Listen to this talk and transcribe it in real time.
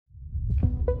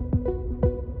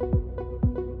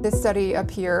This study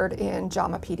appeared in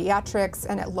JAMA Pediatrics,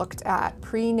 and it looked at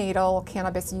prenatal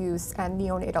cannabis use and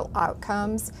neonatal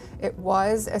outcomes. It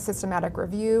was a systematic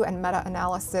review and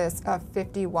meta-analysis of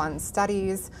 51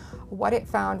 studies. What it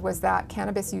found was that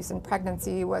cannabis use in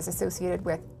pregnancy was associated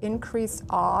with increased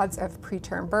odds of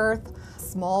preterm birth,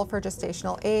 small for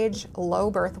gestational age,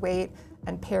 low birth weight,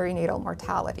 and perinatal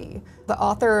mortality. The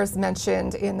authors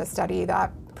mentioned in the study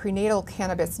that prenatal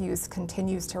cannabis use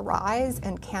continues to rise,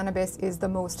 and cannabis is the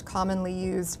most commonly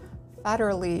used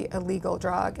federally illegal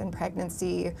drug in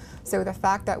pregnancy. So the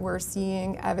fact that we're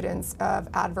seeing evidence of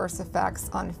adverse effects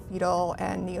on fetal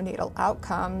and neonatal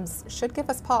outcomes should give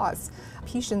us pause.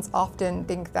 Patients often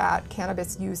think that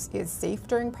cannabis use is safe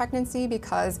during pregnancy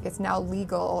because it's now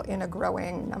legal in a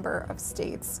growing number of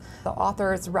states. The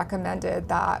authors recommended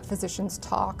that physicians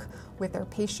talk with their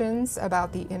patients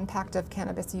about the impact of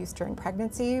cannabis use during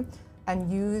pregnancy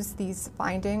and use these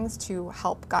findings to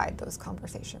help guide those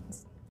conversations.